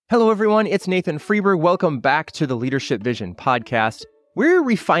Hello, everyone. It's Nathan Freeberg. Welcome back to the Leadership Vision podcast. We're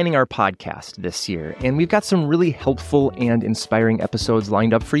refining our podcast this year, and we've got some really helpful and inspiring episodes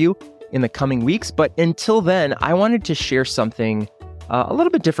lined up for you in the coming weeks. But until then, I wanted to share something a little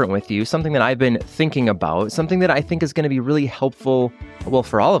bit different with you, something that I've been thinking about, something that I think is going to be really helpful, well,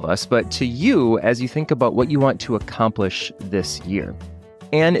 for all of us, but to you as you think about what you want to accomplish this year.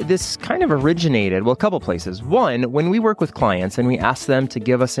 And this kind of originated, well, a couple places. One, when we work with clients and we ask them to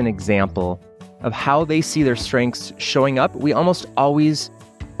give us an example of how they see their strengths showing up, we almost always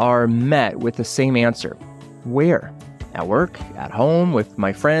are met with the same answer. Where? At work? At home? With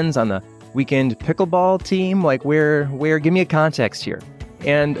my friends on the weekend pickleball team? Like where? Give me a context here.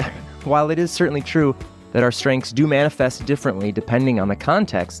 And while it is certainly true that our strengths do manifest differently depending on the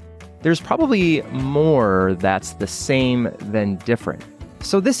context, there's probably more that's the same than different.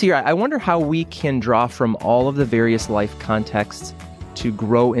 So this year, I wonder how we can draw from all of the various life contexts to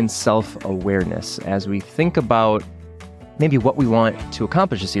grow in self-awareness as we think about maybe what we want to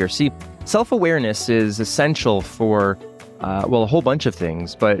accomplish this year. See, self-awareness is essential for, a whole bunch of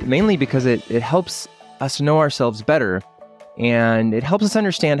things, but mainly because it helps us know ourselves better, and it helps us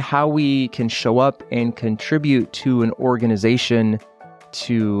understand how we can show up and contribute to an organization,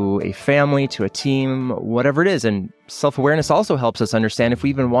 to a family, to a team, whatever it is. And self-awareness also helps us understand if we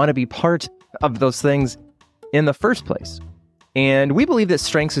even want to be part of those things in the first place. And we believe that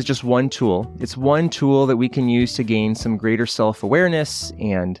strengths is just one tool. It's one tool that we can use to gain some greater self-awareness.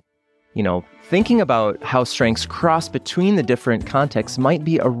 And, thinking about how strengths cross between the different contexts might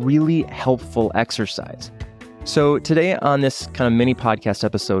be a really helpful exercise. So today on this kind of mini podcast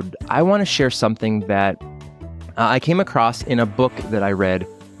episode, I want to share something that I came across in a book that I read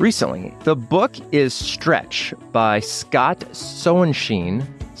recently. The book is Stretch by Scott Sonenshein.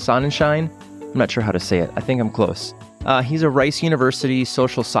 I'm not sure how to say it. I think I'm close. He's a Rice University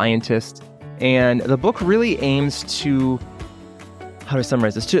social scientist, and the book really aims to, how do I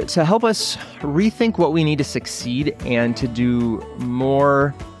summarize this? To help us rethink what we need to succeed and to do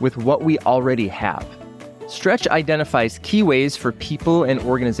more with what we already have. Stretch identifies key ways for people and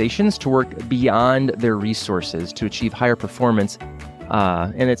organizations to work beyond their resources to achieve higher performance.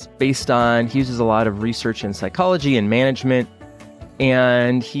 And it's based on, he uses a lot of research in psychology and management,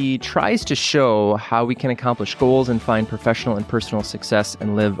 and he tries to show how we can accomplish goals and find professional and personal success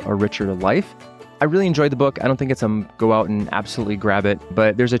and live a richer life. I really enjoyed the book. I don't think it's a go out and absolutely grab it,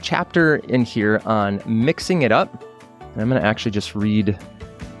 but there's a chapter in here on mixing it up. And I'm going to actually just read,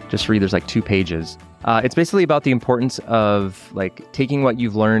 there's like 2 pages. It's basically about the importance of taking what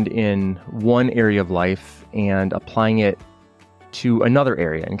you've learned in one area of life and applying it to another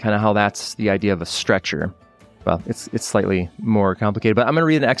area, and kind of how that's the idea of a stretcher. Well, it's slightly more complicated, but I'm going to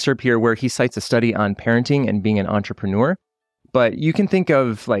read an excerpt here where he cites a study on parenting and being an entrepreneur. But you can think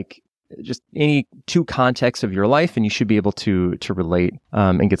of just any 2 contexts of your life, and you should be able to relate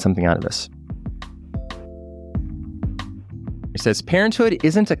and get something out of this. It says, parenthood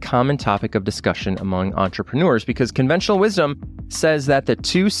isn't a common topic of discussion among entrepreneurs because conventional wisdom says that the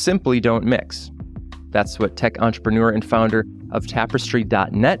two simply don't mix. That's what tech entrepreneur and founder of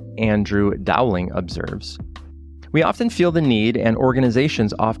Tapestry.net, Andrew Dowling, observes. We often feel the need, and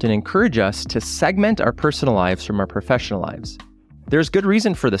organizations often encourage us to segment our personal lives from our professional lives. There's good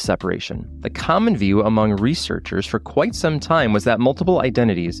reason for the separation. The common view among researchers for quite some time was that multiple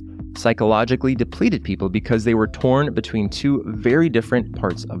identities psychologically depleted people because they were torn between 2 very different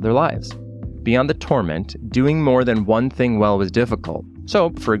parts of their lives. Beyond the torment, doing more than one thing well was difficult.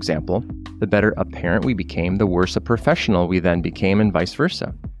 So, for example, the better a parent we became, the worse a professional we then became, and vice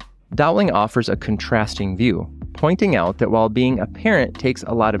versa. Dowling offers a contrasting view, pointing out that while being a parent takes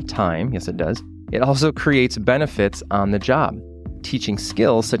a lot of time, yes it does, it also creates benefits on the job, teaching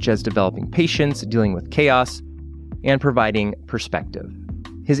skills such as developing patience, dealing with chaos, and providing perspective.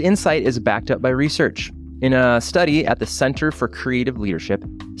 His insight is backed up by research. In a study at the Center for Creative Leadership,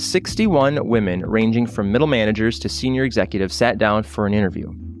 61 women ranging from middle managers to senior executives sat down for an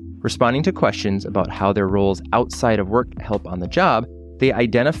interview. Responding to questions about how their roles outside of work help on the job, they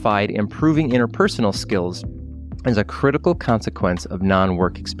identified improving interpersonal skills as a critical consequence of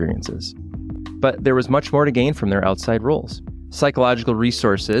non-work experiences. But there was much more to gain from their outside roles. Psychological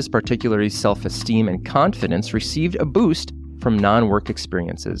resources, particularly self-esteem and confidence, received a boost from non-work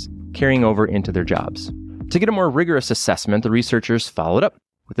experiences, carrying over into their jobs. To get a more rigorous assessment, the researchers followed up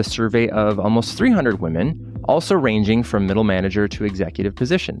with a survey of almost 300 women, also ranging from middle manager to executive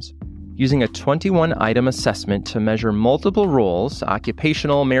positions. Using a 21-item assessment to measure multiple roles,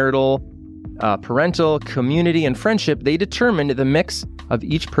 occupational, marital, parental, community, and friendship, they determined the mix of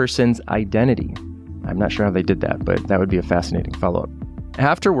each person's identity. I'm not sure how they did that, but that would be a fascinating follow-up.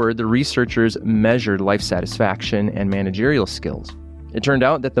 Afterward, the researchers measured life satisfaction and managerial skills. It turned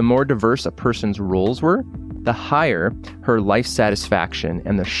out that the more diverse a person's roles were, the higher her life satisfaction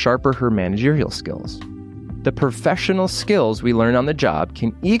and the sharper her managerial skills. The professional skills we learn on the job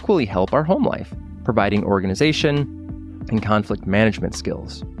can equally help our home life, providing organization and conflict management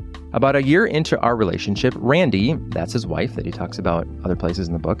skills. About a year into our relationship, Randy, that's his wife that he talks about other places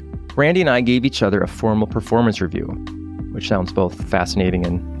in the book, Randy and I gave each other a formal performance review, which sounds both fascinating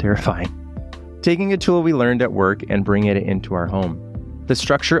and terrifying. Taking a tool we learned at work and bringing it into our home. The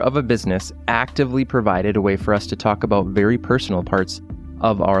structure of a business actively provided a way for us to talk about very personal parts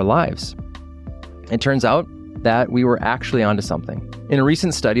of our lives. It turns out that we were actually onto something. In a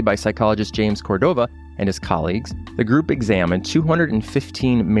recent study by psychologist James Cordova and his colleagues, the group examined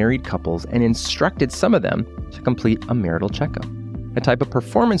 215 married couples and instructed some of them to complete a marital checkup, a type of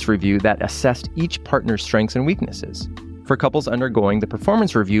performance review that assessed each partner's strengths and weaknesses. For couples undergoing the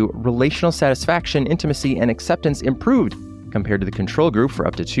performance review, relational satisfaction, intimacy, and acceptance improved compared to the control group for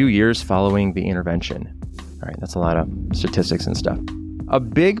up to 2 years following the intervention. All right, that's a lot of statistics and stuff. A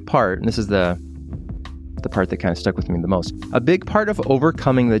big part, and this is the part that kind of stuck with me the most, a big part of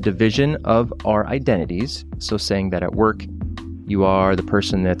overcoming the division of our identities, so saying that at work you are the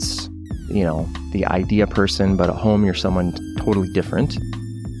person that's, the idea person, but at home you're someone totally different.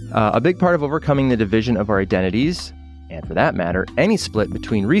 A big part of overcoming the division of our identities, and for that matter, any split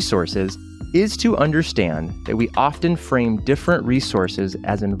between resources, is to understand that we often frame different resources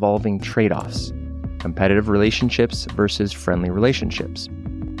as involving trade-offs, competitive relationships versus friendly relationships,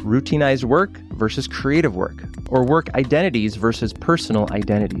 routinized work versus creative work, or work identities versus personal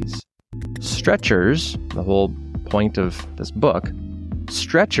identities. Stretchers, the whole point of this book,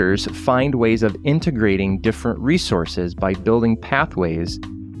 stretchers find ways of integrating different resources by building pathways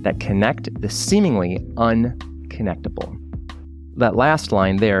that connect the seemingly unconnectable. That last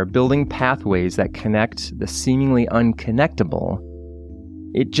line there, building pathways that connect the seemingly unconnectable,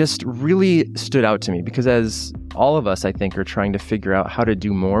 it just really stood out to me because as all of us, I think, are trying to figure out how to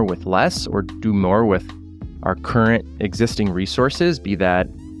do more with less or do more with our current existing resources, be that,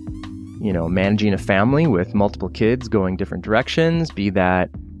 managing a family with multiple kids going different directions, be that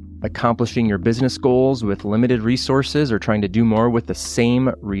accomplishing your business goals with limited resources or trying to do more with the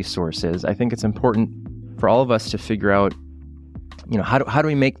same resources. I think it's important for all of us to figure out, how do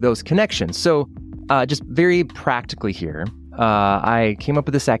we make those connections? So just very practically here, I came up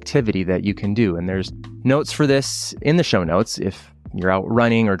with this activity that you can do, and there's notes for this in the show notes. If you're out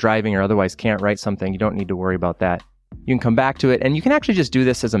running or driving or otherwise can't write something, you don't need to worry about that. You can come back to it, and you can actually just do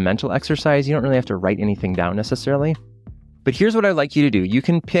this as a mental exercise. You don't really have to write anything down necessarily. But here's what I'd like you to do. You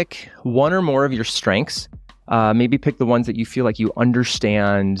can pick one or more of your strengths. Maybe pick the ones that you feel like you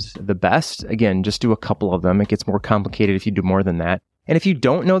understand the best. Again, just do a couple of them. It gets more complicated if you do more than that. And if you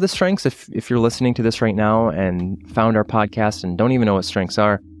don't know the strengths, if you're listening to this right now and found our podcast and don't even know what strengths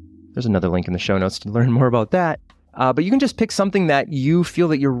are, there's another link in the show notes to learn more about that. But you can just pick something that you feel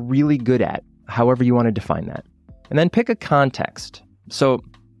that you're really good at, however you want to define that. And then pick a context. So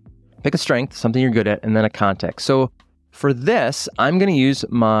pick a strength, something you're good at, and then a context. So for this, I'm going to use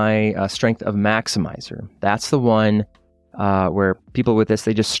my strength of maximizer. That's the one where people with this,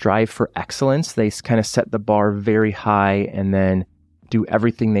 they just strive for excellence. They kind of set the bar very high and then do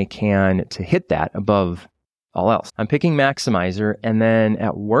everything they can to hit that above all else. I'm picking maximizer, and then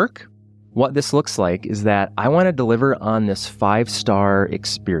at work, what this looks like is that I want to deliver on this 5-star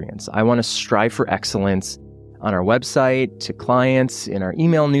experience. I want to strive for excellence on our website, to clients, in our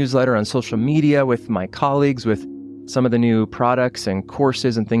email newsletter, on social media, with my colleagues, with some of the new products and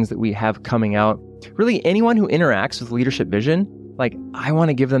courses and things that we have coming out. Really, anyone who interacts with Leadership Vision, I want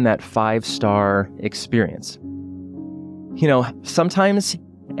to give them that 5-star experience. Sometimes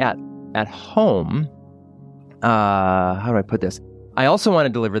at home, how do I put this? I also want to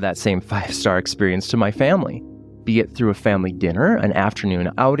deliver that same 5-star experience to my family, be it through a family dinner, an afternoon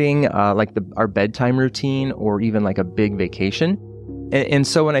outing, our bedtime routine, or even like a big vacation. And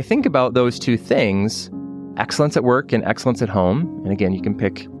so when I think about those two things, excellence at work and excellence at home, and again, you can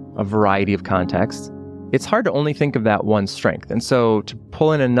pick a variety of contexts, it's hard to only think of that one strength. And so to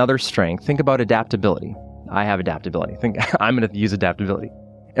pull in another strength, think about adaptability. I have adaptability. I'm going to use adaptability.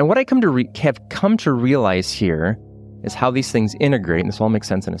 And what I have come to realize here is how these things integrate, and this will all make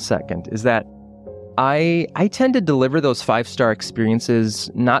sense in a second, is that I tend to deliver those 5-star experiences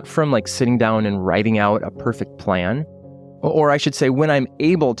not from sitting down and writing out a perfect plan, or I should say when I'm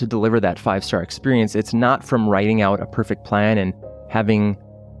able to deliver that 5-star experience, it's not from writing out a perfect plan and having,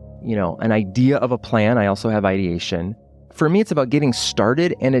 an idea of a plan. I also have ideation. For me, it's about getting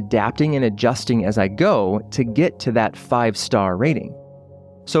started and adapting and adjusting as I go to get to that 5-star rating.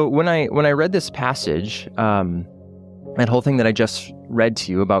 So when I read this passage, that whole thing that I just read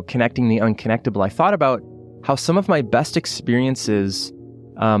to you about connecting the unconnectable, I thought about how some of my best experiences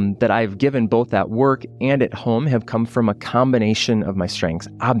that I've given both at work and at home have come from a combination of my strengths,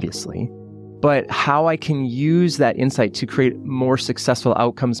 obviously, but how I can use that insight to create more successful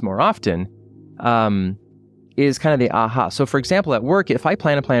outcomes more often is kind of the aha. So for example, at work, if I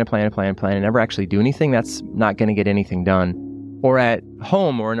plan and never actually do anything, that's not going to get anything done. Or at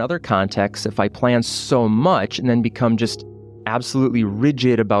home or in other contexts, if I plan so much and then become just absolutely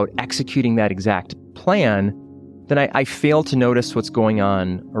rigid about executing that exact plan, then I fail to notice what's going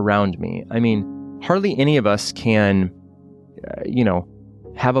on around me. I mean, hardly any of us can,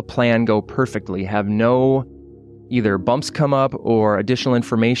 have a plan go perfectly, have no either bumps come up or additional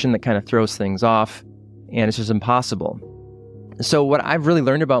information that kind of throws things off, and it's just impossible. So what I've really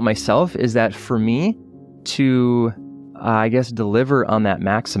learned about myself is that for me to, deliver on that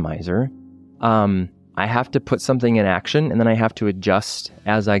maximizer, I have to put something in action and then I have to adjust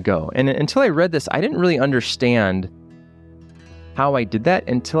as I go. And until I read this, I didn't really understand how I did that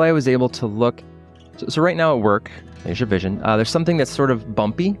until I was able to look. So right now at work, Leadership Vision, there's something that's sort of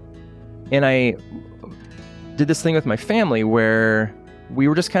bumpy. And I did this thing with my family where we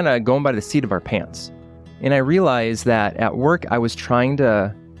were just kind of going by the seat of our pants. And I realized that at work, I was trying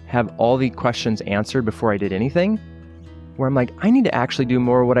to have all the questions answered before I did anything. Where I'm like, I need to actually do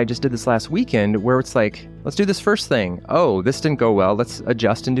more of what I just did this last weekend, where it's like, let's do this first thing. Oh, this didn't go well. Let's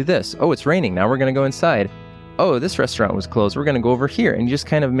adjust and do this. Oh, it's raining. Now we're going to go inside. Oh, this restaurant was closed. We're going to go over here. And you just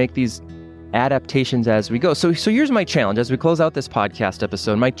kind of make these adaptations as we go. So here's my challenge as we close out this podcast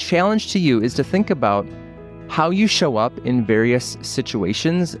episode. My challenge to you is to think about how you show up in various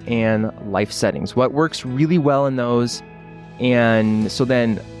situations and life settings. What works really well in those. And so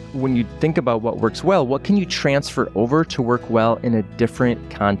then when you think about what works well, what can you transfer over to work well in a different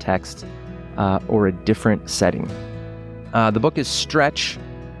context or a different setting? The book is Stretch,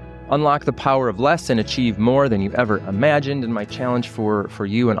 Unlock the Power of Less and Achieve More Than You Ever Imagined. And my challenge for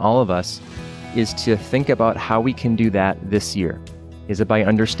you and all of us is to think about how we can do that this year. Is it by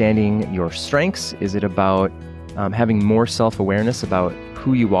understanding your strengths? Is it about having more self-awareness about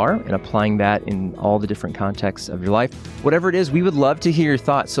who you are and applying that in all the different contexts of your life? Whatever it is, we would love to hear your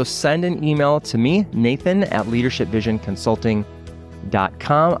thoughts. So send an email to me,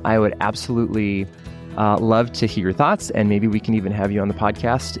 Nathan@leadershipvisionconsulting.com. I would absolutely love to hear your thoughts, and maybe we can even have you on the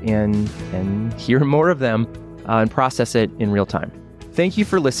podcast and hear more of them and process it in real time. Thank you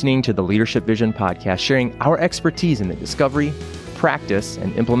for listening to the Leadership Vision podcast, sharing our expertise in the discovery, practice,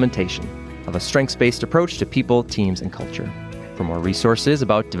 and implementation of a strengths-based approach to people, teams, and culture. For more resources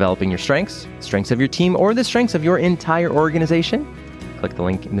about developing your strengths of your team, or the strengths of your entire organization, click the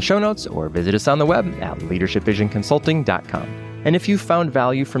link in the show notes or visit us on the web at leadershipvisionconsulting.com. And if you found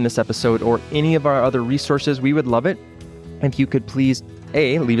value from this episode or any of our other resources, we would love it if you could please,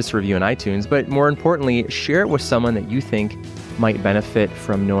 leave us a review on iTunes, but more importantly, share it with someone that you think might benefit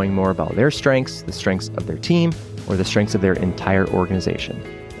from knowing more about their strengths, the strengths of their team, or the strengths of their entire organization.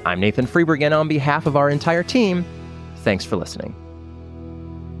 I'm Nathan Freeberg, and on behalf of our entire team, thanks for listening.